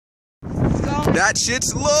That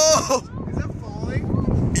shit's low. Is it falling?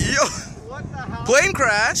 Yo. What the hell? Plane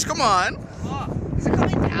crash. Come on. Is it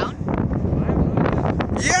coming down?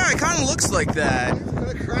 Yeah, it kind of looks like that. It's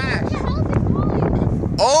gonna crash.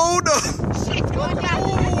 Oh no. Shit, it's going down.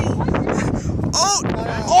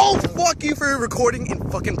 Oh, fuck you for recording in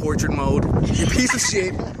fucking portrait mode. You piece of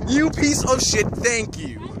shit. You piece of shit. Thank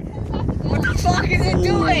you. What the fuck is it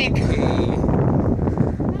doing?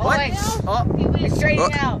 What? Oh, it's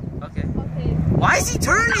straightening out. Okay. Why is he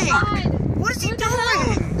turning? What is he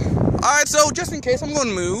doing? Alright, so just in case, I'm going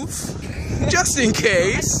to move. Just in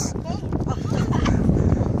case.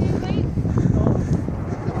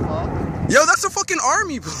 Yo, that's a fucking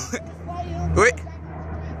army. Wait.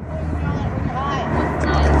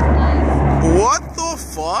 What the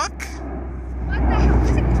fuck? What the hell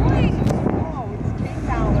is it doing? Oh, it just came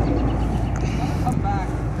down. Come back.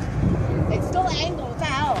 It's still angled. What the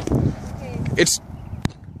hell? It's...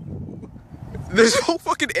 There's no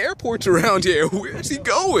fucking airports around here. Where is he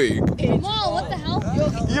going? Jamal, what the hell?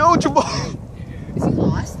 Yo, Jamal. Is he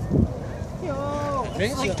lost? I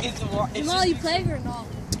think like Jamal, you playing or not?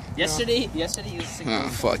 yesterday he was sick. Oh,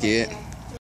 fuck it.